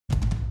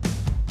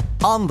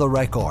On the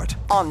Record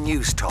on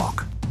News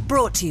Talk.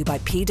 Brought to you by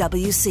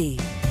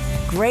PwC.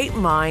 Great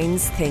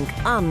minds think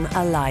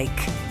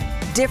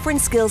unalike.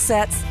 Different skill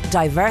sets,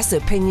 diverse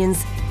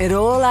opinions, it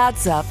all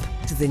adds up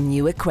to the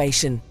new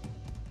equation.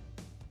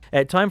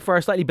 Time for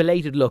our slightly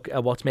belated look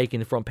at what's making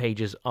the front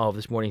pages of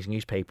this morning's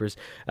newspapers.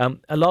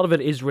 A lot of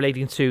it is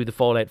relating to the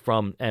fallout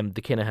from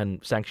the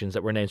Kinahan sanctions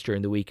that were announced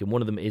during the week, and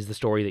one of them is the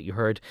story that you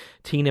heard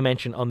Tina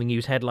mention on the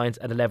news headlines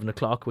at 11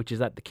 o'clock, which is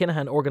that the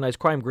Kinahan organised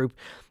crime group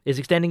is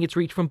extending its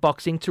reach from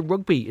boxing to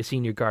rugby, a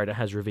senior Garda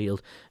has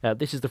revealed.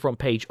 This is the front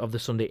page of the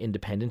Sunday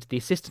Independent. The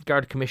Assistant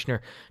Garda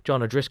Commissioner,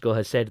 John O'Driscoll,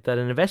 has said that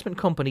an investment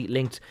company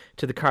linked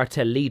to the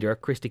cartel leader,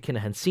 Christy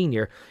Kinahan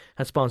Sr.,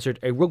 has sponsored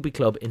a rugby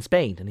club in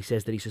Spain, and he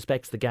says that he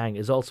suspects the gang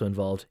is also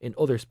involved in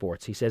other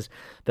sports. He says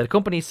that a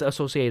company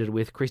associated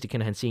with Christy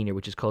Kinahan Sr.,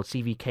 which is called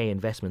CVK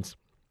Investments,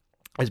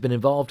 has been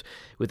involved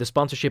with the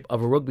sponsorship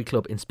of a rugby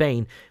club in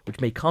Spain, which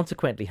may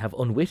consequently have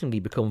unwittingly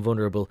become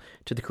vulnerable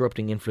to the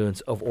corrupting influence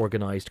of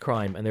organised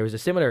crime. And there is a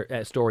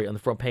similar story on the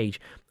front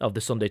page of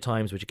the Sunday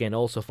Times, which again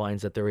also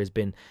finds that there has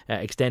been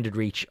extended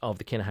reach of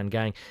the Kinahan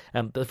gang.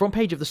 The front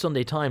page of the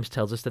Sunday Times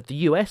tells us that the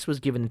US was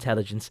given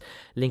intelligence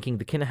linking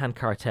the Kinahan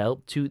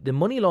cartel to the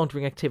money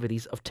laundering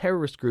activities of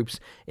terrorist groups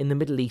in the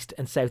Middle East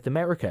and South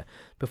America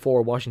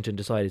before Washington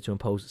decided to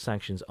impose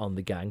sanctions on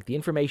the gang. The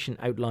information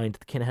outlined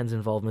the Kinahan's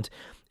involvement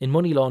in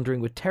money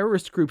laundering with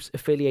terrorist groups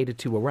affiliated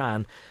to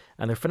Iran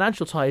and their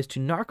financial ties to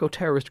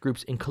narco-terrorist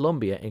groups in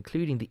Colombia,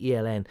 including the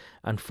ELN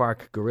and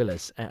FARC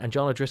guerrillas. And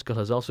John O'Driscoll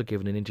has also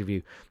given an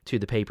interview to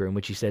the paper in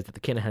which he says that the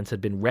Kinahans had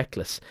been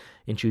reckless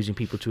in choosing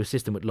people to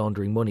assist them with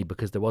laundering money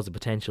because there was a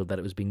potential that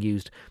it was being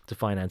used to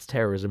finance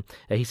terrorism.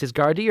 He says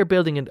Gardaí are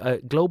building a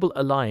global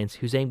alliance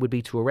whose aim would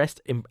be to arrest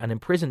and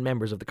imprison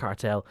members of the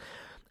cartel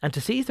and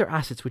to seize their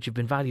assets, which have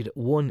been valued at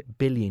 €1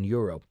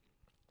 billion.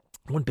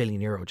 €1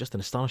 billion, just an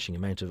astonishing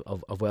amount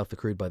of wealth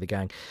accrued by the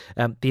gang.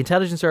 The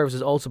intelligence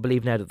services also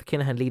believe now that the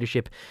Kinahan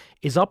leadership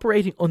is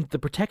operating under the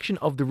protection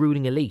of the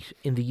ruling elite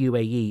in the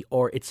UAE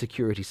or its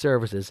security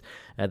services.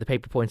 The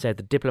paper points out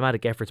that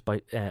diplomatic efforts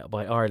by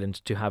Ireland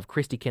to have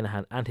Christy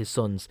Kinahan and his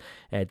sons,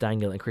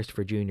 Daniel and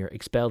Christopher Jr.,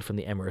 expelled from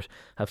the Emirate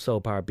have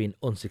so far been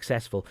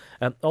unsuccessful.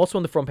 Also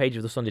on the front page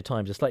of the Sunday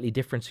Times, a slightly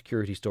different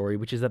security story,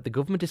 which is that the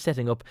government is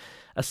setting up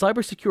a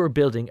cyber-secure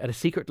building at a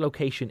secret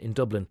location in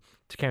Dublin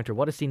to counter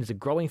what is seen as a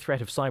growing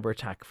threat of cyber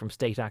attack from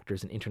state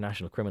actors and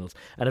international criminals.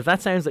 And if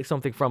that sounds like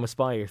something from a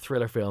spy or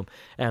thriller film,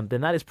 then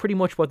that is pretty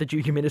much what the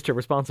junior minister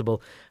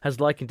responsible has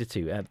likened it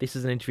to. This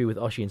is an interview with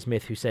Oisin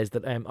Smith, who says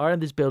that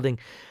Ireland is building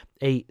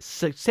a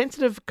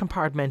sensitive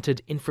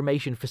compartmented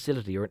information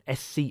facility, or an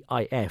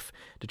SCIF,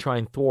 to try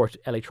and thwart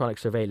electronic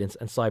surveillance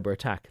and cyber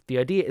attack. The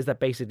idea is that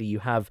basically you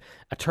have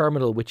a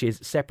terminal which is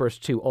separate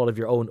to all of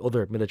your own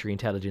other military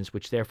intelligence,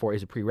 which therefore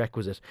is a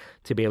prerequisite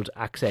to be able to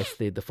access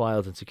the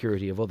files and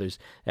security of others.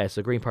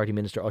 So Green Party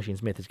Minister Oisin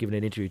Smith has given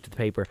an interview to the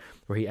paper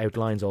where he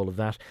outlines all of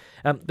that.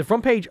 The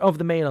front page of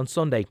the Mail on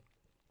Sunday: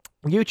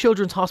 New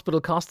Children's Hospital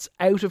costs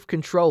out of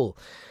control.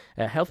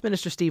 Health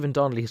Minister Stephen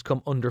Donnelly has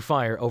come under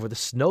fire over the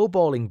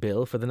snowballing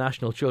bill for the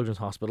National Children's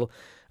Hospital.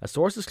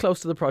 Sources close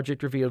to the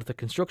project revealed that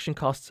construction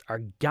costs are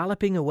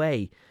galloping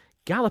away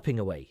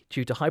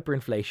due to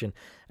hyperinflation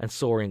and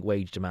soaring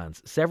wage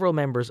demands. Several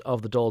members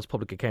of the Dáil's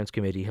Public Accounts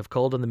Committee have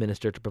called on the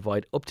Minister to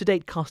provide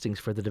up-to-date costings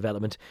for the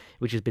development,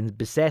 which has been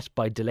beset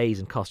by delays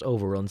and cost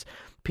overruns.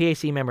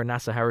 PAC member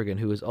Nasa Harrigan,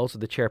 who is also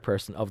the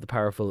chairperson of the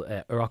powerful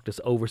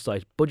Oireachtas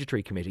Oversight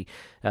Budgetary Committee,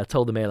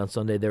 told the Mail on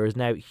Sunday there is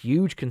now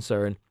huge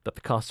concern that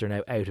the costs are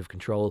now out of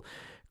control.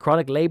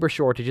 Chronic labour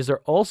shortages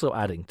are also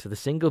adding to the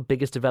single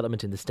biggest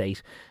development in the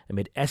state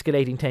amid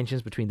escalating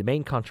tensions between the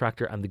main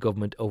contractor and the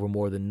government over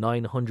more than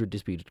 900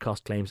 disputed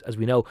cost claims. As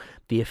we know,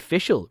 the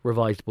official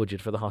revised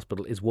budget for the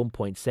hospital is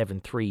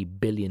 €1.73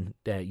 billion,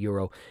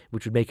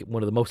 which would make it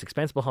one of the most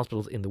expensive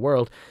hospitals in the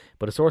world.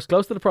 But a source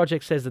close to the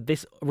project says that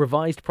this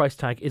revised price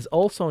tag is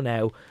also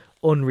now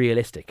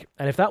unrealistic.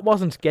 And if that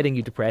wasn't getting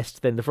you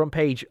depressed, then the front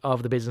page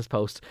of the Business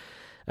Post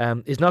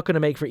is not going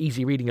to make for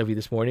easy reading of you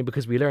this morning,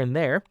 because we learn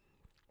there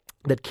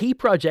that key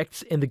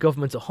projects in the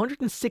government's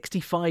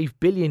 €165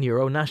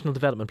 billion National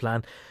Development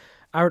Plan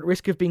are at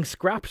risk of being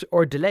scrapped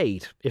or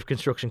delayed if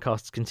construction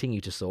costs continue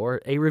to soar.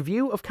 A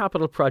review of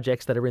capital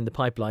projects that are in the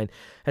pipeline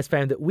has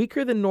found that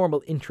weaker than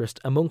normal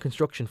interest among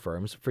construction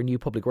firms for new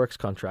public works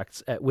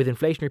contracts, with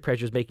inflationary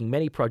pressures making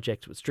many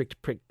projects with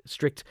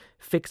strict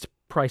fixed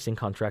pricing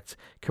contracts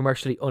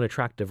commercially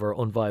unattractive or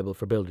unviable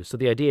for builders. So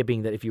the idea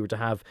being that if you were to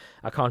have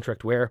a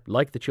contract where,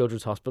 like the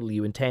Children's Hospital,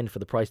 you intend for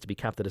the price to be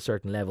capped at a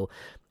certain level,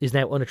 is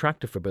now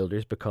unattractive for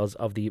builders because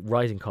of the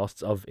rising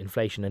costs of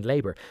inflation and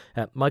labour.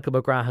 Michael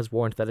McGrath has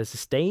warned that a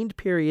sustained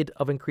period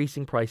of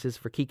increasing prices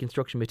for key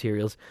construction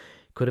materials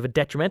could have a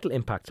detrimental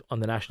impact on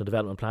the National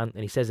Development Plan.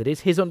 And he says it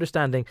is his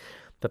understanding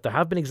that there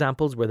have been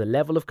examples where the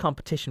level of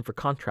competition for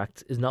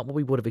contracts is not what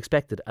we would have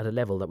expected at a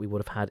level that we would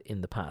have had in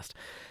the past.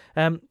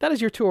 That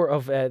is your tour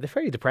of the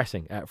fairly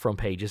depressing front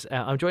pages.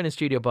 I'm joined in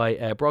studio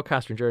by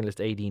broadcaster and journalist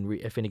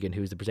Aideen Finnegan,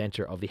 who is the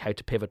presenter of the How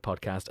to Pivot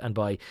podcast, and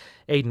by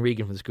Aidan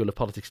Regan from the School of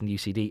Politics in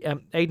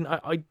UCD. Aidan,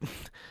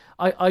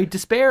 I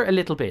despair a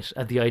little bit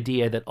at the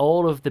idea that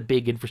all of the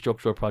big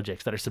infrastructural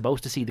projects that are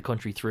supposed to see the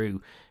country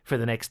through for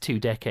the next 2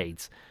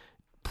 decades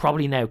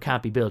probably now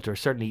can't be built, or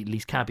certainly at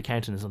least can't be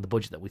counted as on the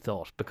budget that we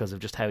thought, because of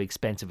just how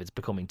expensive it's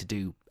becoming to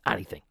do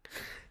anything.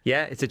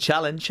 Yeah, it's a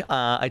challenge.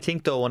 I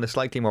think, though, on a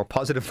slightly more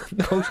positive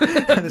note,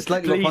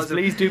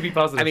 please do be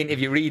positive. I mean, if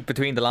you read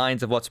between the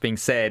lines of what's being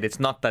said, it's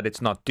not that it's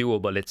not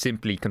doable. It's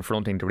simply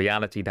confronting the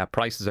reality that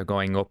prices are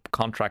going up,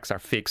 contracts are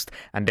fixed,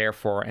 and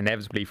therefore,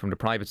 inevitably, from the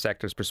private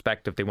sector's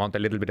perspective, they want a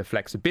little bit of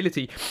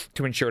flexibility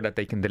to ensure that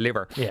they can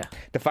deliver. Yeah.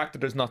 The fact that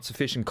there's not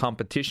sufficient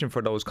competition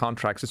for those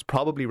contracts is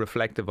probably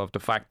reflective of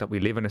the fact that we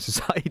live in a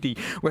society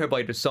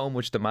whereby there's so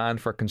much demand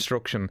for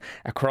construction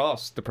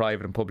across the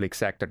private and public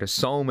sector. There's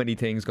so many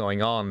things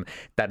going on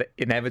that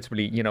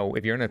inevitably,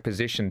 if you're in a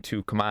position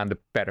to command a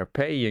better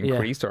pay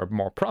increase or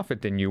more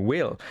profit, then you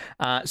will.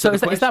 So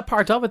is that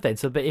part of it then?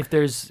 So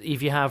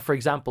if you have, for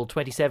example,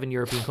 27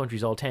 European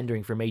countries all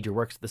tendering for major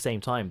works at the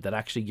same time, that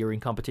actually you're in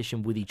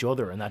competition with each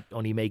other, and that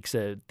only makes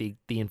the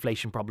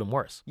inflation problem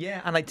worse.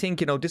 Yeah, and I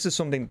think, this is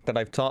something that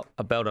I've thought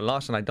about a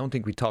lot, and I don't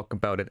think we talk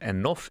about it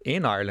enough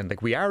in Ireland.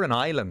 Like, we are an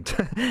island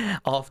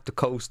off the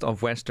coast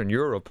of Western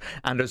Europe,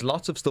 and there's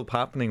lots of stuff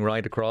happening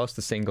right across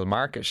the single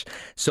market.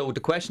 So the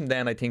question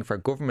then, I think, for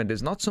government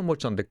is not so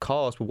much on the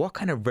cost, but what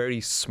kind of very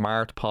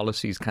smart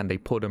policies can they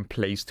put in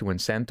place to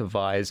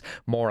incentivise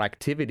more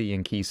activity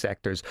in key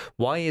sectors?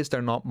 Why is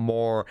there not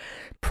more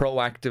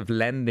proactive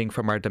lending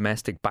from our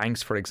domestic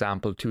banks, for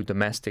example, to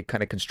domestic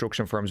kind of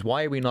construction firms?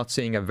 Why are we not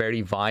seeing a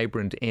very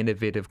vibrant,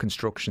 innovative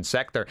construction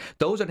sector?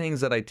 Those are things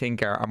that I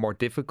think are more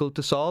difficult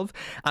to solve.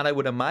 And I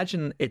would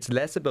imagine it's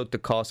less about the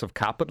cost of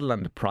capital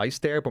and the price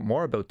there, but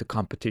more about the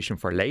competition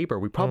for labour.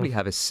 We probably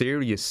have a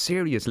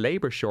serious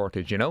labour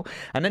shortage, And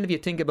then if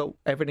you think about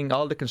everything,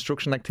 all the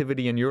construction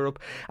activity in Europe,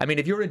 I mean,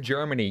 if you're in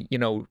Germany,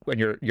 when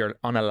you're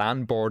on a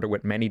land border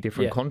with many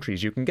different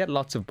countries, you can get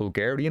lots of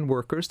Bulgarian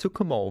workers to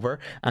come over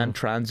and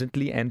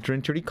transiently enter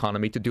into the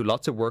economy to do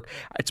lots of work.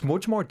 It's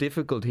much more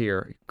difficult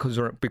here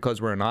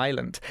because we're an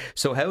island.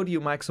 So how do you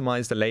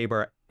maximise the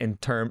labour in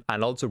term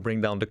and also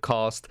bring down the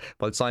cost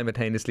while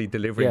simultaneously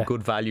delivering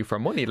good value for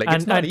money? Like,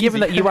 it's not and easy.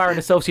 Given that you are an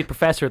associate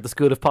professor at the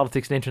School of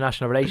Politics and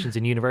International Relations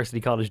in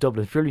University College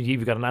Dublin, surely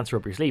you've got an answer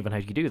up your sleeve on how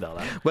you do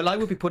that. Well, I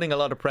would be putting a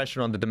lot of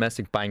pressure on the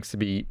domestic banks to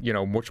be,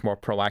 much more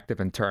proactive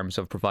in terms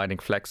of providing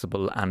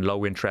flexible and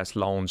low interest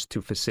loans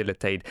to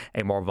facilitate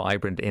a more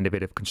vibrant,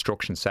 innovative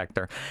construction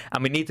sector.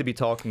 And we need to be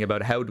talking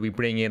about how do we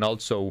bring in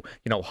also,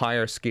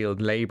 higher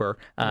skilled labour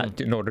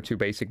in order to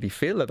basically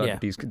fill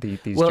these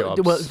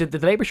jobs. Well, the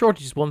labour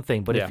shortage is one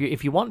thing, but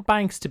if you want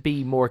banks to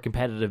be more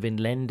competitive in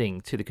lending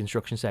to the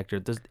construction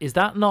sector, is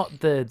that not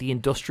the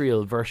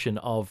industrial version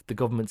of the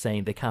government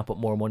saying they can't put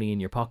more money in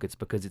your pockets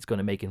because it's going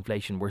to make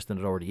inflation worse than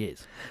it already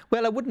is?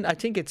 Well, I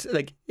think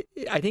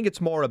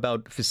it's more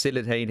about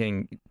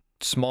facilitating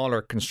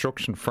smaller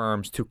construction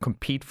firms to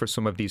compete for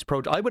some of these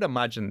projects. I would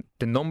imagine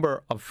the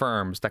number of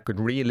firms that could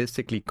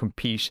realistically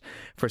compete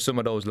for some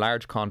of those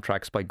large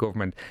contracts by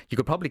government, you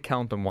could probably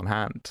count on one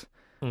hand.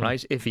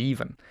 Right, if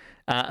even.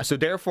 So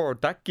therefore,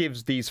 that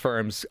gives these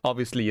firms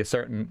obviously a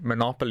certain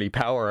monopoly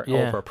power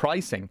over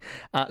pricing.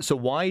 So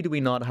why do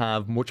we not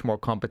have much more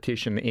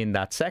competition in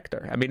that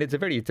sector? I mean, I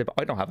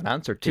don't have an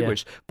answer to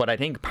it, but I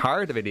think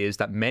part of it is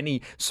that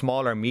many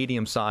smaller,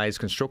 medium-sized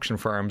construction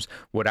firms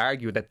would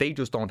argue that they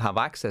just don't have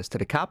access to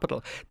the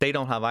capital. They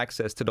don't have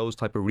access to those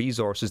type of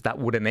resources that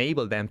would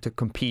enable them to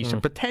compete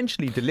and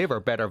potentially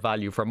deliver better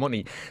value for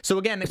money. So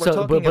again, if we're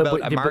talking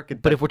about a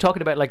market... But if we're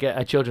talking about like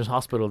a children's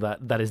hospital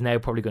that is now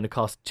probably going to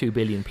cost $2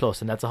 billion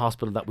plus, and that's a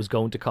hospital that was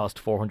going to cost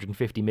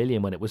 450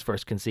 million when it was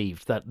first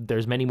conceived, that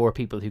there's many more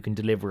people who can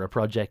deliver a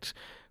project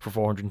for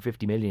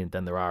 450 million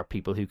than there are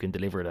people who can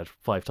deliver it at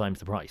 5 times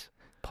the price.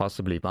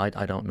 Possibly, but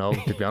I don't know,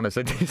 to be honest.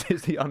 This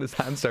is the honest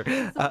answer.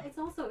 It's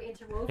also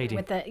interwoven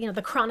with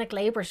the chronic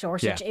labour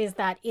shortage is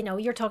that,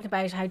 you're talking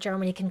about how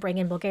Germany can bring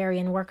in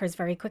Bulgarian workers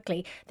very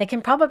quickly. They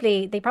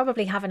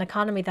probably have an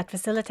economy that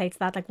facilitates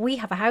that. Like, we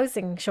have a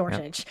housing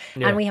shortage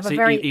and we have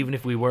even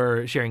if we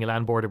were sharing a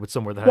land border with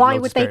somewhere that had why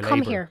loads would of spare they come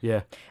labour.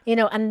 here?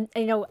 And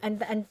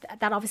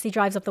that obviously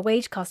drives up the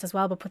wage cost as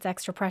well, but puts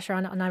extra pressure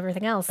on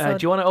everything else. So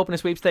do you want to open a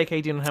sweepstake,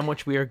 Aidan, on how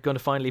much we are going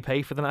to finally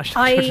pay for the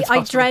National Children's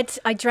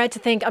Hospital? I dread to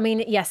think. I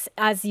mean, yes,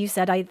 as you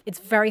said, it's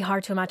very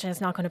hard to imagine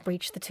it's not going to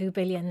breach the 2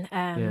 billion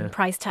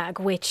price tag,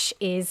 which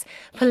is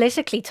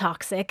politically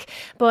toxic.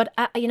 But,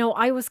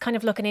 I was kind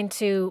of looking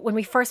into when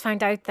we first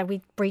found out that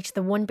we breached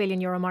the €1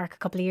 billion mark a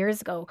couple of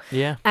years ago.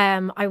 Yeah.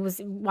 I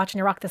was watching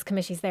Oireachtas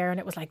committees there, and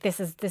it was like, this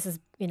is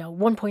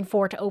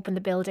 1.4 to open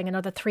the building,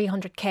 another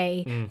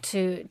 300k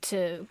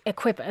to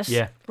equip it.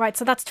 Yeah. Right.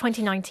 So that's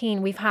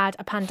 2019. We've had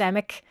a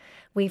pandemic.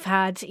 We've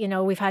had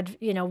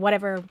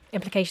whatever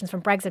implications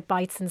from Brexit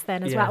bite since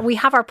then as well. We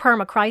have our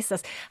perma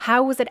crisis.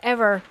 How was it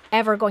ever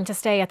going to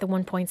stay at the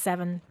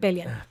 1.7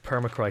 billion?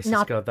 Perma crisis.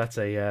 God, that's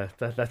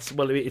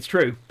it's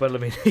true, but I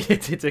mean,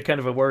 it's a kind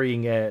of a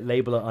worrying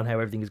label on how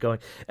everything is going.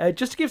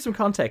 Just to give some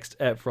context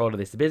for all of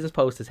this, the Business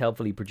Post has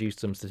helpfully produced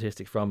some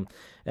statistics from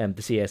the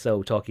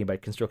CSO talking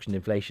about construction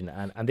inflation,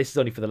 and this is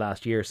only for the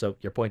last year. So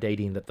your point,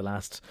 Aideen, that the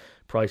last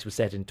price was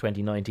set in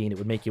 2019, it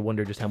would make you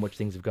wonder just how much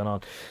things have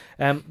gone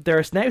on. There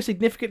are now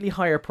significantly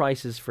higher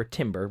prices for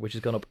timber, which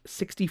has gone up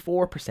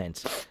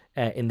 64%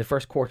 in the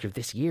first quarter of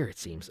this year, it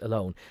seems,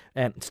 alone.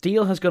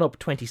 Steel has gone up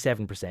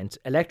 27%,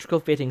 electrical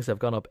fittings have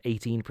gone up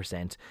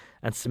 18%,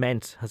 and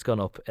cement has gone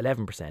up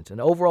 11%.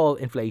 And overall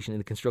inflation in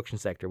the construction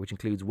sector, which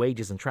includes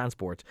wages and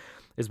transport,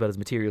 as well as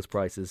materials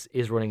prices,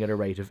 is running at a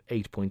rate of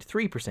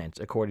 8.3%,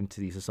 according to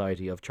the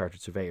Society of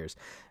Chartered Surveyors.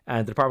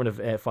 And the Department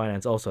of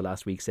Finance also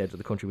last week said that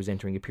the country was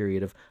entering a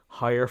period of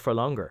higher for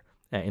longer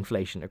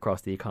inflation across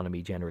the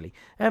economy generally.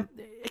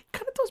 It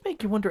kind of does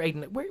make you wonder,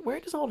 Aidan, where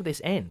does all of this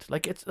end?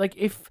 Like, it's like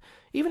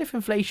even if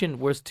inflation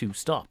was to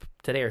stop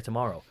today or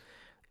tomorrow,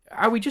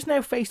 are we just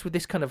now faced with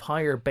this kind of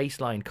higher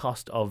baseline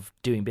cost of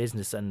doing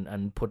business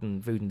and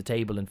putting food on the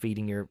table and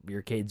feeding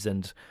your kids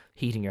and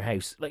heating your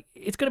house? Like,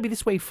 it's going to be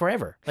this way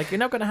forever. Like, you're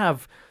not going to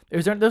have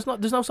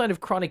there's no sign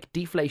of chronic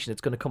deflation that's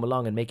going to come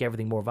along and make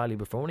everything more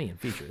valuable for money in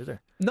future, is there?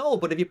 No,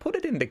 but if you put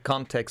it in the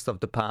context of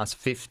the past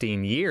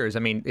 15 years, I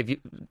mean,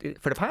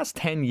 for the past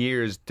 10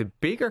 years, the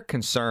bigger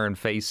concern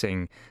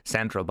facing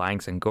central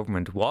banks and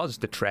government was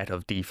the threat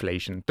of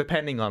deflation,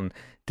 depending on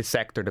the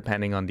sector,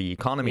 depending on the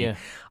economy. Yeah.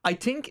 I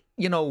think,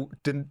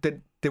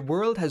 the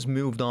world has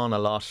moved on a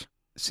lot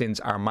since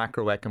our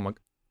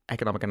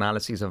macroeconomic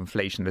analyses of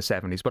inflation in the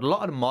 70s, but a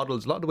lot of the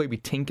models, a lot of the way we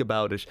think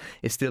about it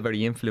is still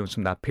very influenced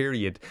from that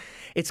period.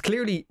 It's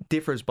clearly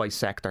differs by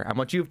sector, and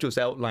what you've just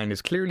outlined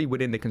is clearly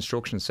within the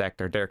construction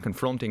sector they're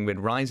confronting with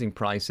rising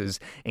prices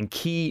in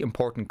key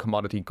important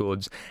commodity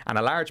goods, and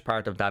a large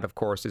part of that of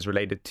course is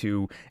related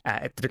to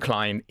the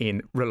decline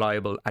in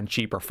reliable and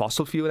cheaper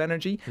fossil fuel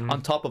energy,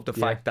 on top of the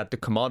fact that the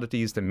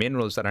commodities, the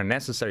minerals that are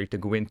necessary to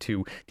go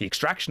into the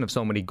extraction of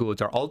so many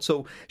goods are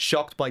also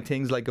shocked by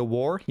things like a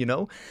war,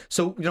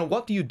 So,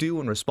 what do you do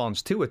in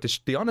response to it?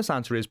 The honest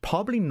answer is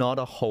probably not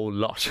a whole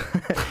lot.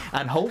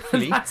 And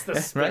hopefully that's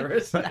the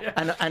spirit. Right?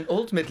 And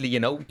ultimately,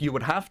 you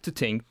would have to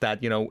think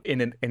that,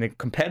 in a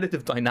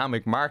competitive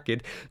dynamic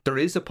market, there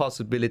is a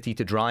possibility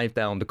to drive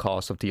down the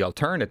cost of the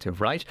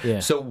alternative, right? Yeah.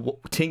 So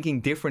thinking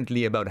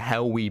differently about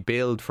how we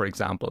build, for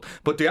example.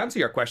 But to answer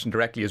your question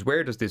directly is,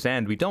 where does this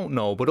end? We don't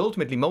know, but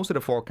ultimately most of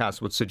the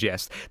forecasts would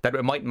suggest that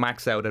it might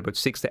max out at about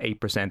 6 to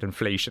 8%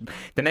 inflation.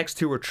 The next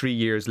 2 or 3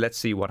 years, let's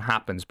see what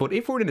happens. But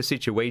if we're in a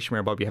situation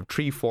where we have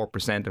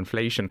 3-4%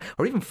 inflation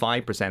or even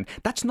 5%,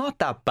 that's not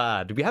that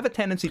bad. We have a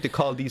tendency to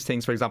call these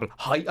things, for example,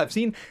 I've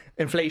seen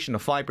inflation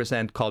of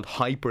 5% called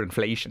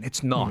hyperinflation.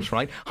 It's not,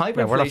 right?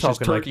 Hyperinflation is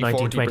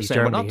 30-40%.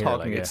 We're not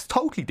talking, it's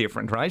totally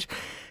different, right?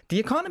 The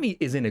economy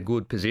is in a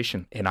good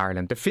position in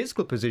Ireland. The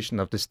fiscal position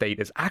of the state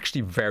is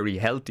actually very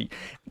healthy.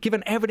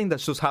 Given everything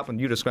that's just happened,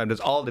 you described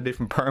as all the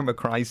different perma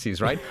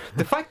crises, right?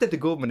 The fact that the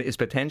government is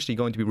potentially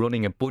going to be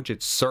running a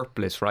budget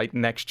surplus, right,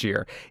 next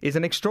year is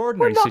an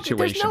extraordinary situation.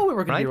 There's no way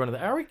we're going to be running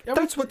that.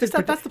 That's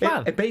the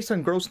plan. Based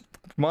on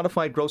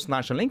modified gross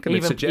national income,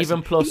 it suggests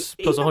even plus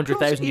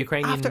 100,000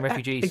 Ukrainian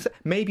refugees.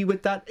 Maybe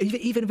with that,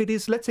 even if it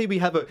is, let's say we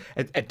have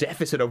a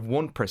deficit of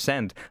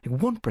 1%.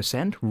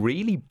 1%,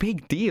 really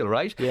big deal,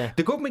 right? Yeah.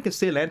 The government can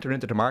still enter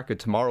into the market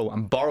tomorrow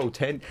and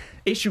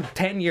issue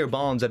 10-year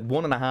bonds at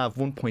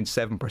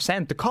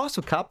 1.5-1.7%. The cost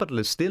of capital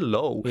is still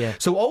low. Yeah.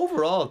 So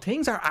overall,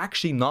 things are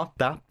actually not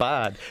that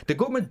bad. The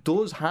government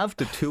does have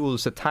the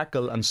tools to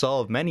tackle and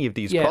solve many of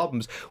these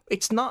problems.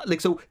 It's not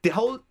like, so the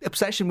whole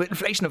obsession with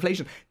inflation.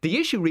 The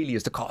issue really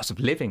is the cost of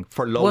living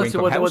for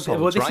low-income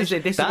households,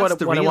 this is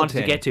what I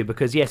wanted to get to,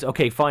 because yes,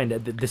 okay, fine,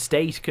 the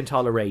state can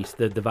tolerate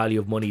the value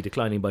of money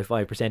declining by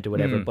 5% or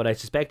whatever, but I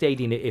suspect,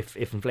 Aideen,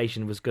 if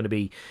inflation was going to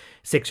be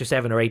 6 or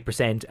 7 or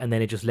 8% and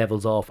then it just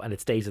levels off and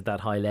it stays at that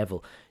high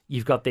level,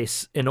 you've got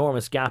this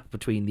enormous gap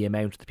between the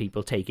amount that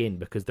people take in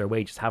because their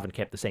wages haven't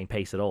kept the same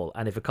pace at all.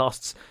 And if it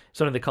costs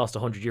something that costs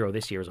 €100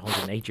 this year is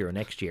 €108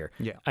 next year,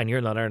 and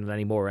you're not earning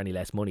any more or any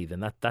less money,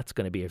 then that's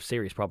going to be a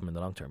serious problem in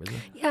the long term, isn't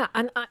it? Yeah,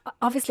 and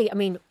obviously, I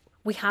mean,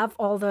 we have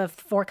all the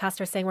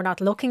forecasters saying we're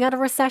not looking at a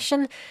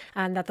recession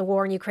and that the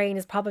war in Ukraine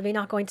is probably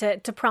not going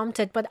to prompt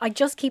it. But I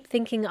just keep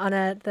thinking on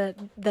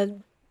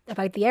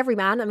about the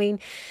everyman. I mean,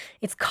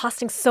 it's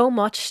costing so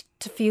much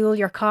to fuel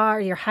your car,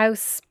 your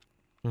house.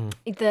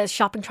 The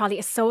shopping trolley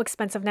is so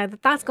expensive now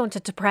that's going to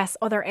depress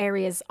other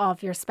areas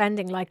of your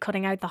spending, like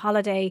cutting out the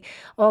holiday,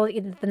 all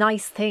the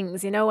nice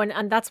things,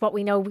 and that's what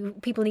we know.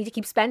 People need to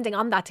keep spending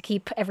on that to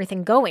keep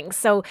everything going.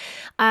 So,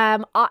 I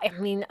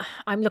mean,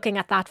 I'm looking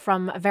at that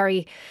from a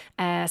very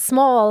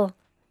small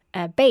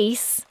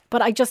base.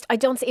 But I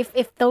don't see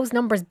if those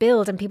numbers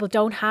build and people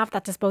don't have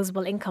that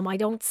disposable income, I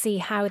don't see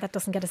how that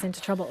doesn't get us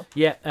into trouble.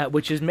 Yeah,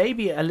 which is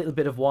maybe a little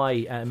bit of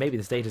why maybe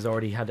the state has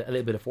already had a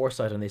little bit of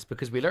foresight on this,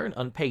 because we learned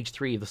on page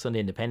 3 of the Sunday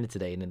Independent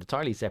today, in an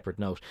entirely separate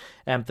note,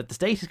 that the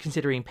state is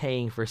considering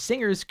paying for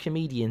singers,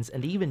 comedians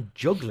and even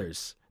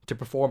jugglers to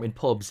perform in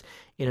pubs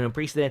in an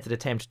unprecedented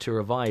attempt to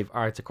revive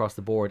arts across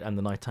the board and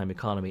the nighttime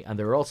economy. And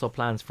there are also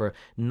plans for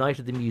Night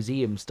at the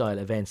Museum style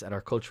events at our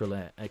cultural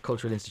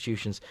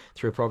institutions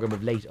through a programme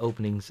of late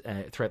openings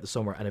throughout the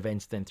summer and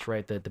events then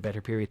throughout the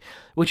better period,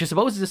 which I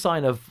suppose is a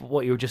sign of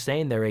what you were just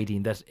saying there,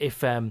 Aideen, that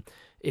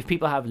if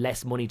people have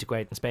less money to go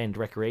out and spend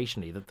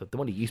recreationally, the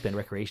money you spend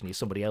recreationally is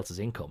somebody else's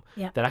income.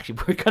 Yeah. That actually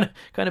we're kind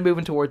of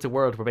moving towards a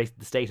world where basically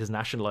the state has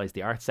nationalised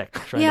the arts sector,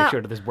 trying to make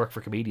sure that there's work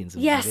for comedians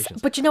and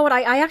musicians. But you know what?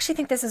 I actually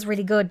think this is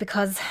really good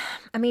because,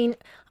 I mean,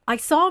 I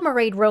saw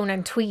Mairead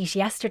Ronan tweet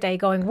yesterday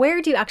going,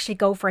 where do you actually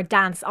go for a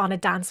dance on a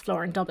dance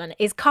floor in Dublin?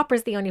 Is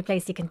Coppers the only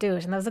place you can do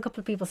it? And there was a couple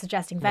of people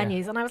suggesting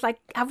venues. And I was like,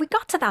 have we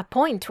got to that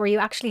point where you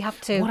actually have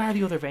to... What are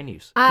the other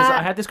venues? Because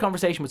I had this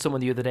conversation with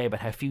someone the other day about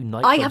how few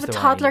nightclubs I have a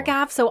toddler,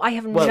 Gav, so I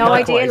have no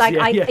idea. Like,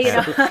 I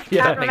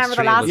can't remember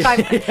the last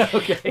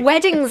time.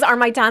 Weddings are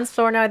my dance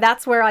floor now.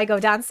 That's where I go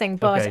dancing.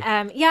 But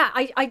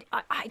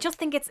I just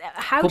think it's...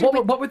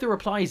 What were the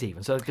replies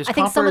even? So there's I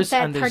think someone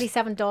said and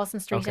 37 Dawson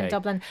Street in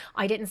Dublin.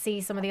 I didn't see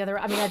some of the other...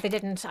 I mean, they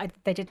didn't I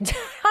didn't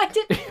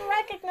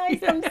recognise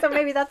them, so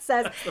maybe that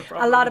says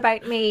a lot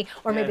about me,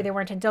 or maybe they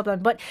weren't in Dublin.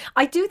 But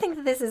I do think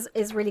that this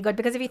is really good,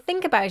 because if you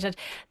think about it,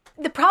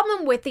 the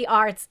problem with the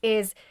arts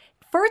is,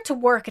 for it to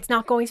work, it's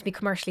not going to be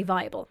commercially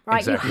viable, right?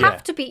 Exactly, you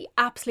have to be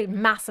absolute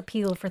mass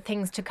appeal for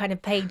things to kind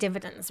of pay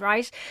dividends,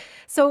 right?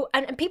 So,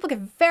 and people get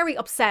very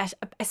upset,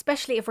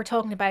 especially if we're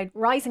talking about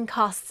rising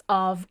costs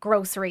of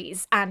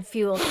groceries and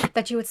fuel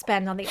that you would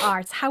spend on the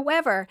arts.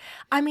 However,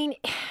 I mean,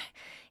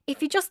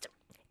 if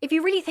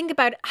you really think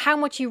about how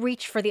much you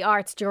reached for the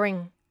arts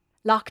during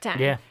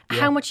lockdown,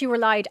 how much you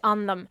relied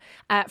on them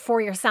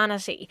for your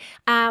sanity.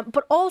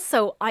 But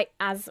also,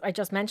 as I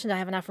just mentioned, I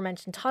have an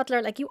aforementioned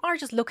toddler. Like, you are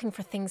just looking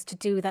for things to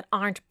do that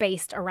aren't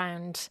based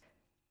around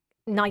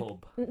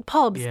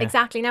pubs.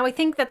 Exactly. Now, I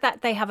think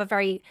that they have a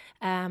very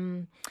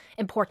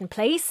important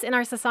place in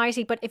our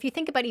society, but if you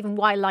think about even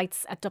Wild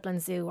Lights at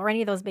Dublin Zoo or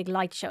any of those big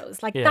light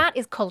shows, like that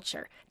is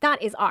culture,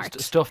 that is art,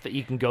 stuff that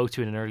you can go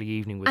to in an early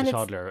evening with a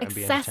toddler and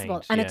be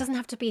entertained. And it doesn't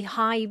have to be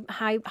high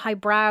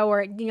brow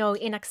or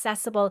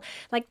inaccessible.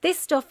 Like, this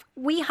stuff,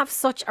 we have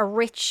such a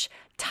rich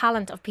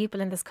talent of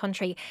people in this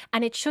country,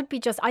 and it should be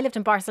just... I lived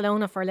in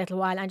Barcelona for a little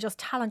while, and just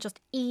talent just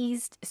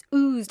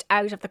oozed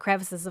out of the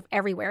crevices of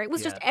everywhere. It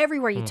was just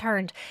everywhere you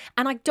turned,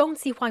 and I don't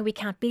see why we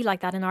can't be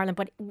like that in Ireland.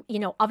 But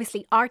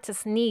obviously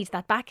artists need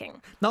that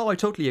backing. No, I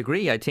totally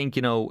agree. I think,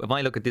 if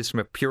I look at this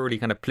from a purely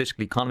kind of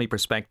political economy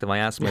perspective, I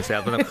ask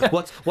myself,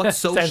 what's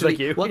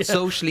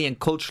socially and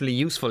culturally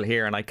useful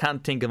here? And I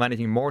can't think of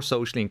anything more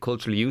socially and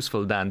culturally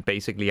useful than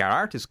basically our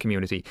artist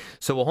community.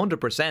 So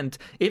 100%,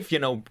 if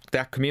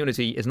that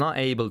community is not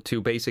able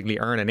to basically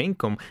earn an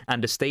income,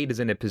 and the state is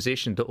in a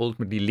position to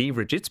ultimately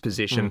leverage its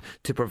position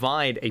to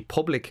provide a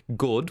public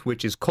good,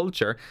 which is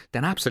culture,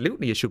 then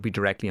absolutely it should be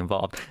directly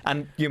involved.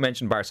 And you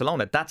mentioned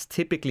Barcelona. That's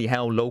typically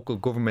how local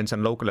governments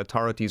and local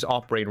authorities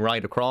operate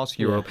right across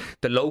Europe.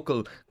 The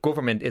local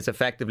government is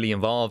effectively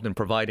involved in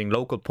providing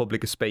local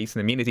public space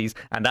and amenities,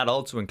 and that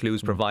also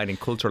includes providing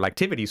cultural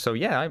activities. So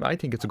I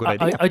think it's a good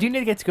idea. I do need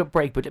to get to a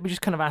break, but let me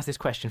just kind of ask this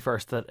question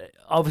first. That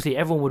obviously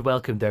everyone would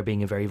welcome there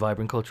being a very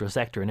vibrant cultural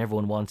sector, and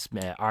everyone wants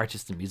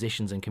artists and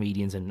musicians and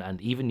comedians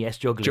and even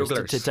jugglers.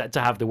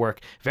 To have the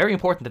work. Very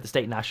important that the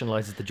state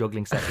nationalises the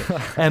juggling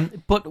sector.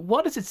 But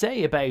what does it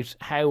say about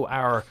how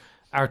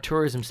our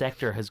tourism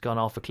sector has gone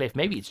off a cliff?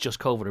 Maybe it's just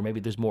COVID, or maybe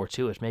there's more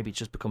to it. Maybe it's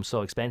just become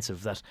so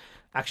expensive that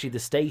actually the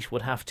state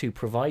would have to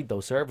provide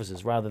those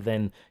services rather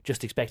than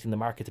just expecting the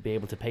market to be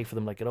able to pay for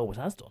them like it always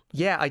has done.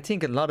 Yeah, I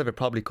think a lot of it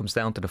probably comes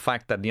down to the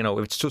fact that,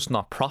 it's just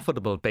not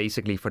profitable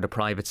basically for the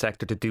private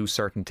sector to do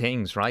certain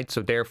things, right?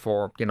 So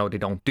therefore, they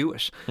don't do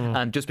it.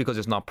 And just because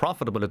it's not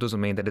profitable, it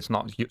doesn't mean that it's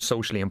not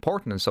socially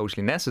important and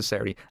socially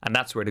necessary. And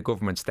that's where the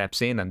government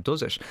steps in and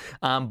does it.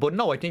 But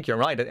no, I think you're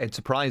right. It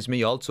surprised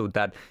me also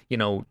that,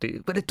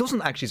 but it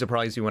doesn't actually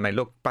surprise you when I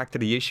look back to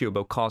the issue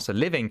about cost of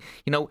living.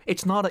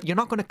 It's not you're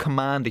not going to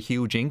command a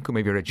huge income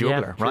if you're a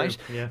juggler, right?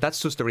 Yeah. That's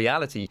just the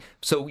reality.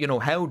 So,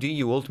 how do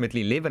you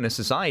ultimately live in a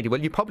society?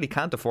 Well, you probably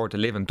can't afford to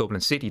live in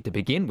Dublin City to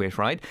begin with,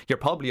 right? You're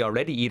probably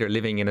already either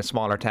living in a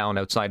smaller town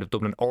outside of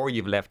Dublin, or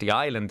you've left the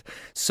island.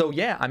 So,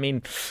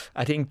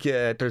 I think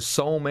there's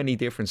so many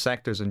different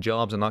sectors and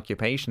jobs and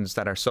occupations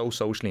that are so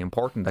socially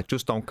important that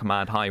just don't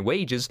command high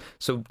wages.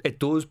 So it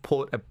does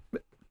put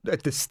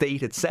the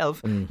state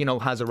itself,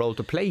 has a role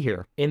to play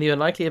here. In the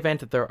unlikely event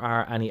that there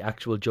are any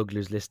actual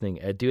jugglers listening,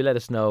 do let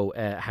us know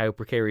how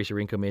precarious your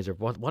income is, or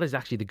what is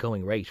actually the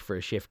going rate for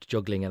a shift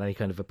juggling at any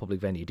kind of a public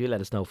venue. Do let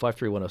us know.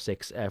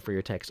 53106 for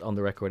your text. On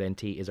the record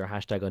NT is our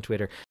hashtag on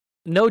Twitter.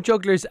 No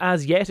jugglers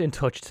as yet in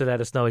touch to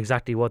let us know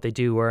exactly what they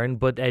do earn,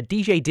 but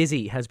DJ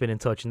Dizzy has been in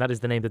touch, and that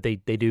is the name that they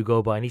do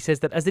go by. And he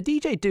says that as a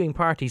DJ doing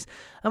parties,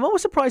 I'm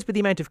always surprised by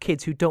the amount of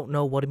kids who don't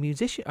know what a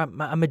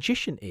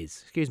magician is.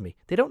 Excuse me.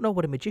 They don't know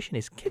what a magician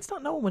is. Kids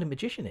don't know what a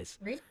magician is.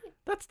 Really?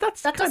 That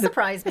does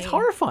surprise me. It's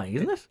horrifying,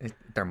 isn't it?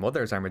 Their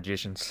mothers are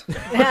magicians.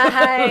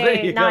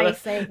 Hey,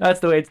 nice. That's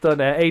the way it's done.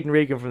 Aidan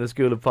Regan from the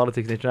School of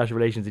Politics and International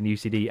Relations in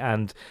UCD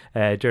and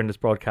journalist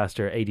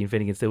broadcaster Aidan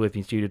Finnegan still with me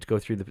in studio to go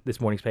through this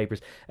morning's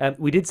papers.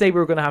 We did say we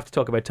were going to have to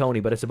talk about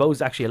Tony, but I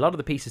suppose actually a lot of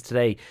the pieces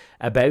today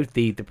about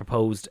the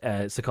proposed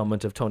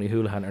secondment of Tony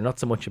Holohan are not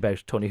so much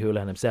about Tony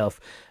Holohan himself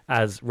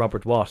as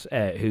Robert Watt,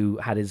 who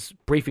had his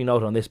briefing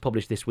note on this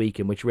published this week,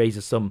 in which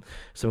raises some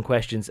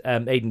questions.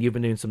 Aidan, you've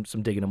been doing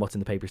some digging on what's in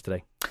the papers today.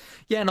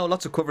 Yeah, no,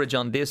 lots of coverage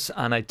on this,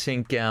 and I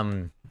think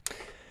I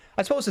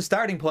suppose the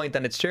starting point,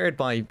 and it's shared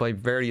by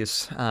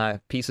various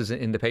pieces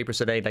in the papers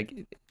today,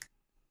 like,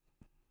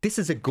 this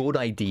is a good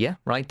idea,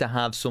 right, to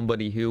have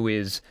somebody who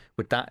is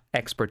with that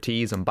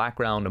expertise and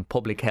background in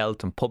public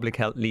health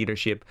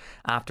leadership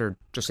after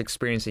just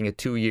experiencing a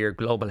 2-year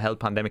global health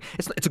pandemic.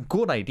 It's a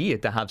good idea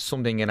to have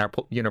something in our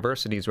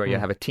universities where you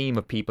have a team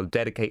of people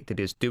dedicated to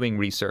this, doing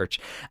research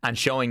and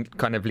showing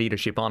kind of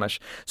leadership on it.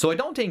 So I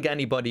don't think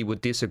anybody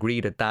would disagree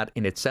that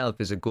in itself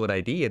is a good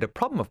idea. The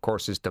problem, of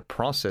course, is the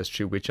process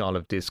through which all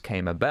of this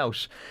came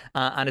about.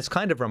 And it's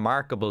kind of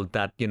remarkable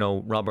that,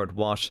 Robert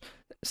Watt,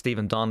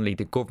 Stephen Donnelly,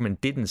 the government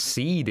didn't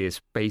see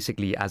this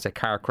basically as a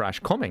car crash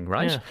coming,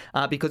 right?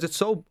 Because it's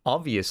so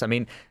obvious. I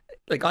mean,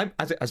 like, I'm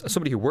as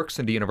somebody who works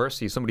in the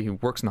university, somebody who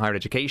works in higher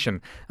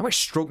education, and we're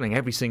struggling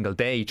every single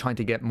day trying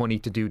to get money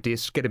to do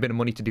this, get a bit of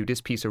money to do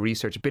this piece of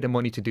research, a bit of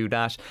money to do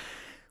that.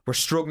 We're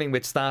struggling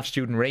with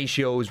staff-student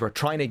ratios. We're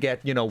trying to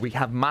get, we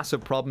have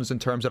massive problems in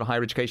terms of the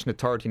Higher Education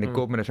Authority and the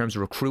government in terms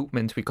of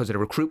recruitment because of the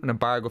recruitment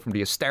embargo from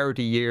the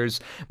austerity years.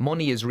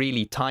 Money is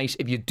really tight.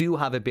 If you do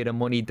have a bit of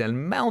money, the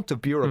amount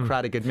of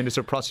bureaucratic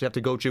administrative process you have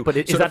to go through. But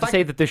is that to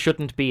say that there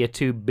shouldn't be a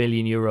 €2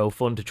 billion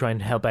fund to try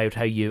and help out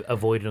how you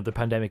avoid another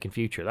pandemic in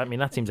future? I mean,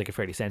 that seems like a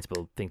fairly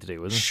sensible thing to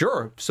do, isn't it?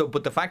 Sure.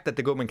 But the fact that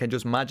the government can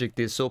just magic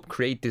this up,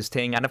 create this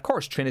thing, and of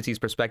course Trinity's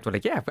perspective,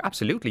 like, yeah,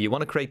 absolutely, you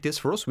want to create this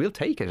for us, we'll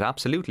take it,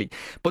 absolutely.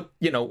 But,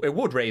 it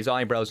would raise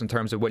eyebrows in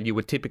terms of, well, you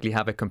would typically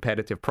have a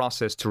competitive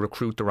process to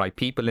recruit the right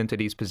people into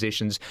these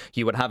positions.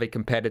 You would have a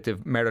competitive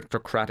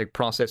meritocratic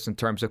process in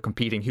terms of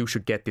competing who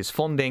should get this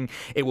funding.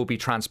 It will be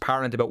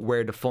transparent about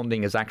where the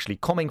funding is actually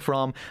coming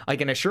from. I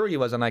can assure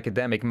you, as an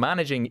academic,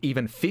 managing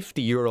even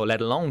 €50,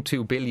 let alone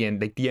 2 billion,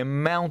 like the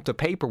amount of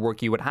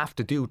paperwork you would have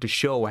to do to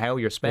show how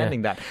you're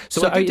spending that.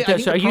 So are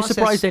you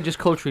surprised then, just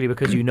culturally,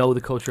 because you know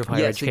the culture of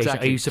higher education,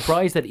 exactly. Are you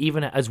surprised that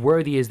even as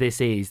worthy as this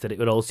is, that it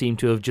would all seem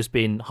to have just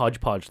been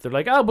hodgepodge? They're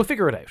like, we'll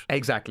figure it out.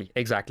 Exactly,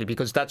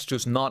 because that's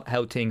just not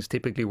how things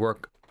typically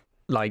work,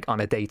 like on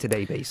a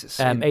day-to-day basis.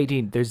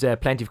 Aideen, there's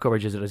plenty of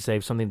coverage, as I say,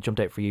 something that jumped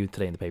out for you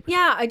today in the paper.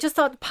 Yeah, I just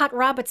thought Pat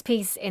Rabbitt's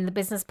piece in the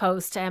Business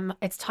Post,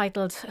 it's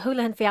titled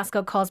 "Holohan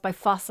Fiasco Caused by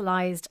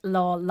Fossilised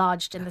Law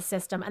Lodged in the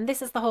System." And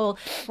this is the whole,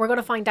 we're going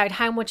to find out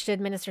how much did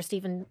Minister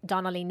Stephen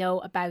Donnelly know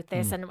about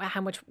this and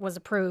how much was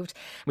approved.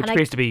 Which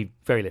appears to be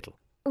very little.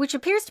 Which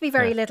appears to be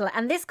very little.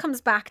 And this comes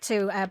back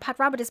to, Pat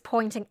Rabbitt is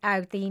pointing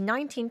out the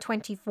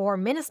 1924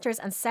 Ministers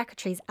and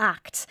Secretaries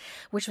Act,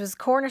 which was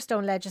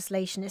cornerstone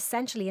legislation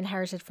essentially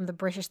inherited from the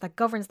British that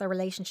governs the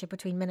relationship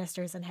between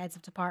ministers and heads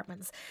of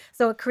departments.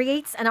 So it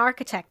creates an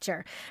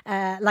architecture,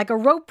 like a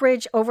rope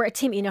bridge over a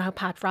team. You know how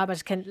Pat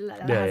Rabbitt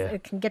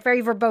can get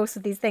very verbose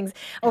with these things.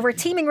 Over a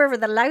teeming river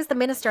that allows the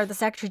Minister or the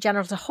Secretary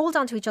General to hold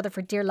on to each other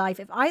for dear life.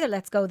 If either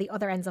lets go, the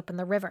other ends up in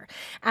the river.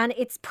 And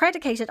it's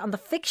predicated on the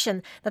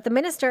fiction that the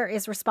Minister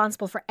is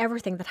responsible for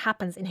everything that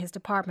happens in his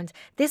department.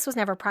 This was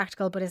never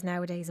practical, but is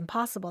nowadays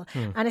impossible.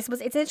 And I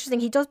suppose it's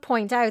interesting, he does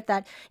point out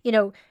that,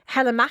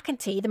 Helen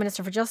McEntee, the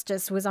Minister for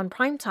Justice, who was on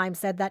prime time,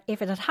 said that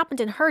if it had happened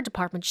in her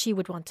department, she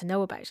would want to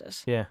know about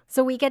it. Yeah.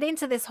 So we get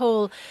into this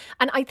whole,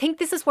 and I think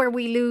this is where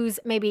we lose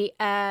maybe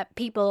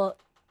people,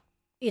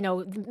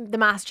 the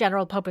mass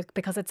general public,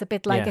 because it's a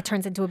bit like it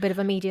turns into a bit of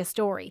a media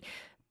story.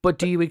 But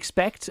do you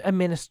expect a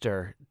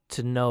minister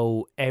to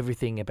know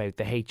everything about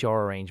the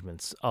HR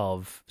arrangements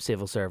of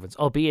civil servants,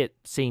 albeit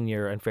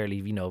senior and fairly,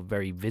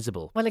 very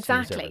visible? Well,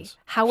 exactly.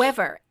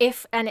 However,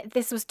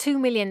 this was 2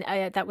 million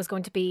that was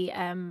going to be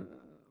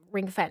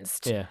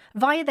ring-fenced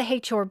via the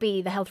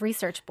HRB, the Health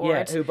Research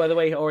Board. Yeah, who, by the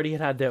way, already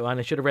had, and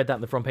I should have read that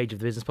in the front page of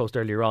the Business Post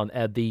earlier on,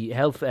 the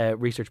Health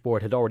Research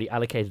Board had already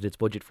allocated its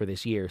budget for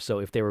this year. So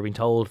if they were being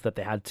told that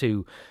they had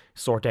to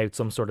sort out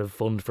some sort of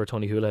fund for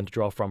Tony Holohan to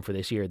draw from for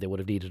this year, they would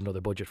have needed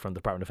another budget from the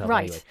Department of Health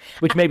anyway,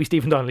 which maybe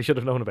Stephen Donnelly should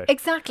have known about.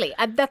 Exactly.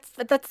 And that's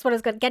what I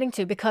was getting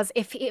to, because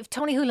if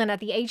Tony Holohan, at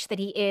the age that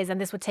he is,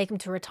 and this would take him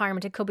to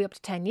retirement, it could be up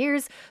to 10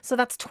 years. So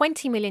that's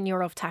 €20 million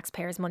of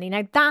taxpayers' money.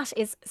 Now, that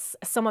is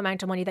some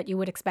amount of money that you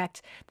would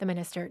expect the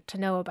Minister to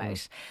know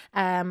about.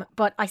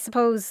 But I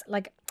suppose,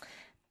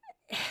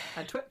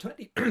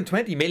 And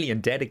 20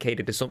 million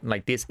dedicated to something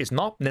like this is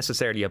not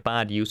necessarily a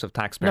bad use of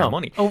taxpayer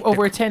money.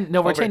 Over a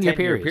 10-year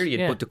period.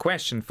 Yeah. But the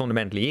question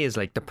fundamentally is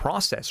like the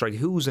process, right?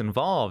 Who's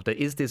involved?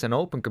 Is this an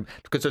open...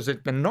 Because there's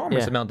an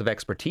enormous amount of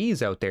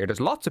expertise out there. There's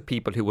lots of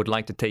people who would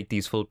like to take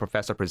these full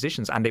professor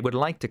positions and they would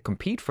like to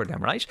compete for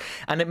them, right?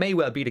 And it may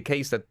well be the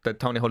case that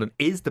Tony Holland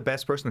is the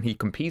best person. He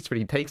competes for it.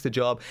 He takes the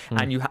job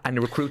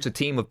and recruits a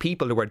team of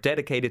people who are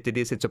dedicated to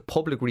this. It's a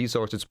public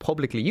resource. It's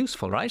publicly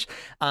useful, right?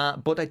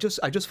 But I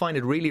just find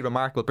it really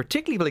remarkable,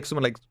 particularly like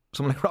someone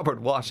like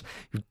Robert Watt,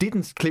 who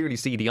didn't clearly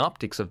see the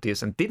optics of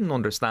this and didn't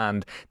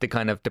understand the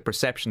kind of the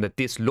perception that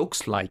this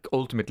looks like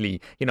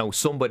ultimately,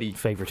 somebody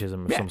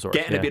favoritism of some sort,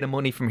 getting a bit of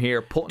money from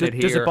here, putting it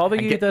here. Does it bother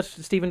you that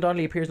Stephen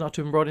Donnelly appears not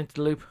to have been brought into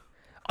the loop?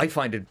 I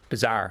find it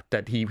bizarre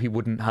that he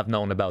wouldn't have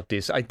known about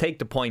this. I take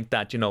the point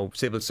that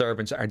civil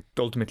servants are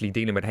ultimately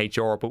dealing with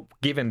HR, but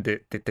given the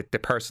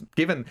person,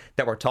 given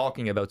that we're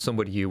talking about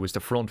somebody who was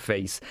the front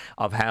face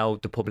of how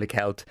the public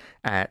health,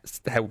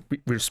 how we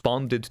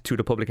responded to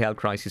the public health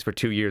crisis for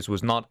 2 years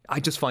was not. I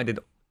find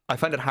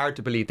it hard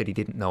to believe that he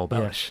didn't know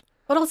about it.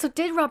 But also,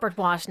 did Robert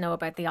Watt know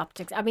about the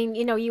optics? I mean,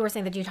 you were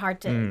saying that you'd hard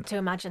to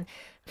imagine.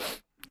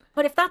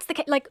 But if that's the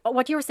case, like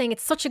what you were saying,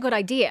 it's such a good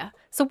idea.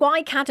 So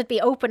why can't it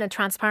be open and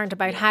transparent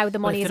about how the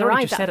money is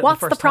arrived at? What's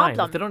the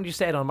problem? If they don't just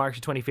say it on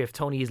March 25th,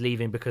 Tony is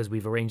leaving because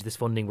we've arranged this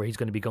funding where he's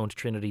going to be going to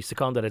Trinity,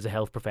 seconded as a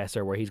health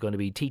professor, where he's going to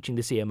be teaching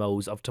the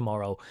CMOs of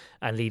tomorrow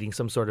and leading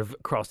some sort of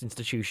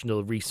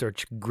cross-institutional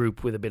research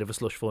group with a bit of a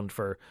slush fund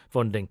for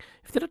funding.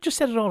 If they don't just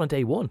said it all on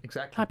day one,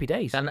 exactly, happy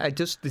days. And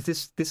this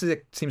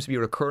seems to be a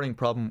recurring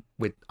problem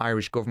with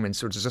Irish governments.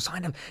 So there's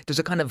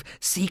a kind of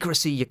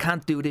secrecy. You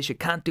can't do this, you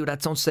can't do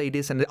that, don't say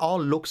this, and it all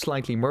looks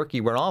slightly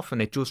murky, where often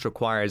it just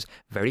requires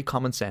very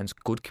common sense,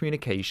 good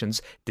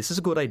communications. This is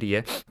a good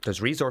idea.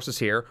 There's resources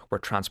here. We're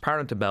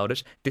transparent about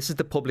it. This is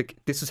the public.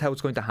 This is how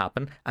it's going to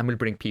happen, and we'll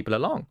bring people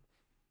along.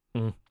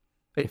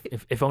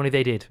 If only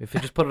they did. If they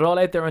just put it all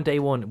out there on day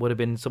one, it would have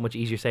been so much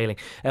easier sailing.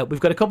 We've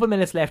got a couple of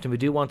minutes left, and we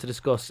do want to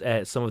discuss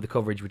some of the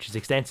coverage, which is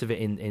extensive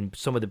in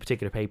some of the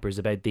particular papers,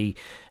 about the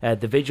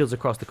vigils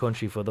across the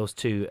country for those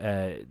two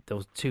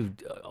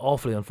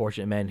awfully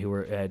unfortunate men who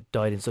were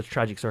died in such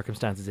tragic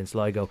circumstances in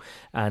Sligo,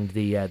 and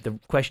the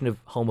question of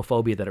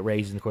homophobia that it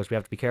raises. And of course, we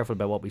have to be careful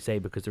about what we say,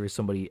 because there is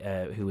somebody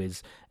who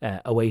is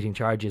awaiting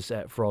charges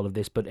for all of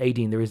this. But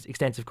Aideen, there is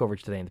extensive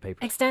coverage today in the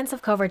paper.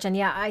 Extensive coverage, and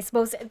I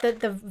suppose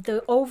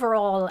the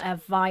overall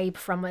vibe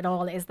from it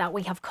all is that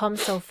we have come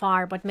so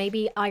far, but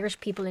maybe Irish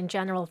people in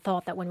general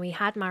thought that when we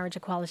had marriage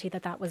equality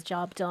that was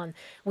job done.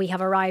 We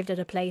have arrived at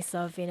a place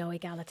of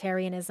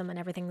egalitarianism and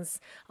everything's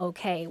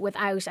okay,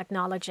 without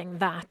acknowledging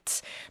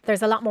that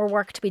there's a lot more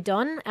work to be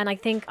done. And I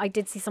think I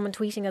did see someone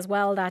tweeting as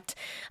well that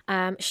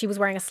she was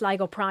wearing a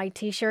Sligo Pride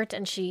t-shirt,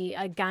 and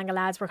a gang of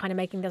lads were kind of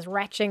making this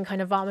retching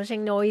kind of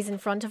vomiting noise in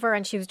front of her,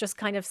 and she was just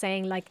kind of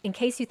saying, like, in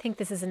case you think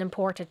this is an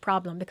imported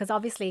problem, because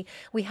obviously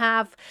we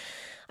have,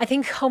 I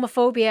think,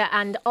 homophobia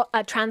and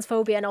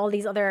transphobia and all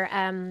these other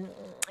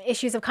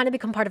issues have kind of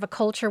become part of a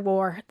culture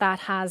war that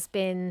has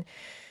been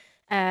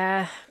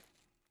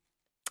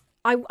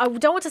I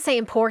don't want to say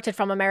imported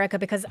from America,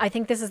 because I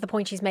think this is the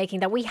point she's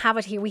making, that we have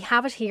it here. We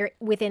have it here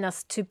within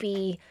us to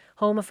be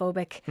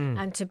homophobic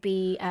and to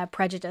be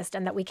prejudiced,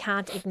 and that we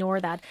can't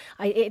ignore that.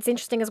 It's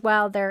interesting as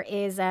well. There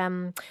is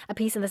a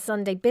piece in the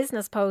Sunday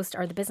Business Post,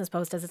 or the Business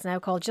Post as it's now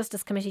called.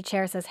 Justice Committee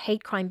Chair says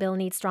hate crime bill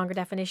needs stronger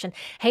definition.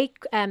 Hate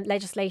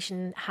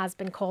legislation has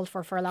been called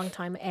for a long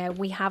time.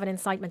 We have an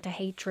Incitement to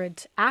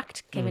Hatred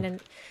Act, came in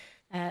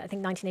I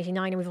think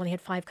 1989, and we've only had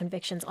 5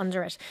 convictions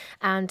under it,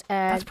 and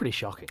that's pretty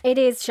shocking. It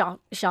is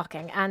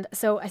shocking, and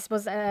so I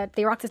suppose the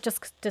Oireachtas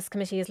Justice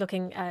Committee is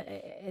looking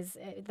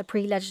the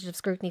pre-legislative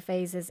scrutiny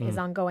phase is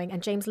ongoing,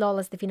 and James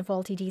Lawless, the Fianna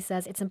Fáil TD,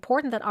 says it's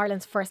important that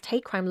Ireland's first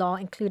hate crime law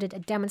included a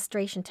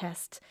demonstration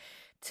test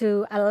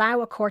to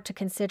allow a court to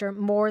consider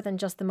more than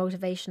just the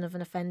motivation of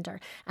an offender,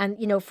 and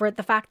for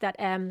the fact that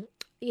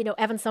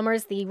Evan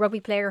Summers, the rugby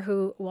player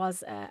who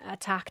was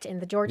attacked in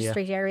the George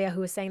Street area,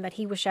 who was saying that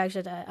he was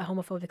shouted, a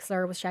homophobic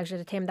slur was shouted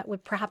at him, that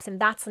would perhaps in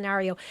that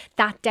scenario,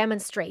 that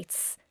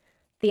demonstrates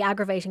the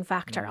aggravating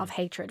factor of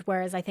hatred.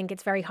 Whereas I think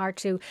it's very hard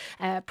to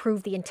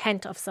prove the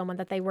intent of someone,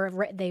 that they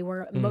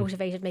were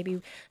motivated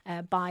maybe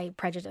by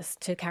prejudice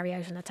to carry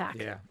out an attack.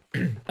 Yeah.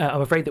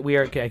 I'm afraid that we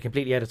are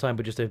completely out of time,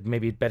 but just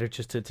maybe better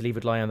just to leave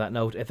it lie on that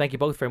note. Thank you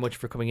both very much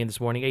for coming in this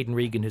morning. Aidan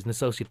Regan, who's an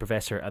Associate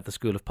Professor at the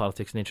School of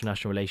Politics and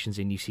International Relations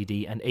in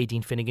UCD, and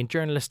Aideen Finnegan,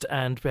 journalist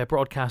and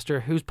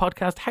broadcaster, whose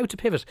podcast How to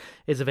Pivot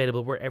is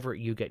available wherever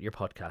you get your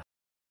podcast.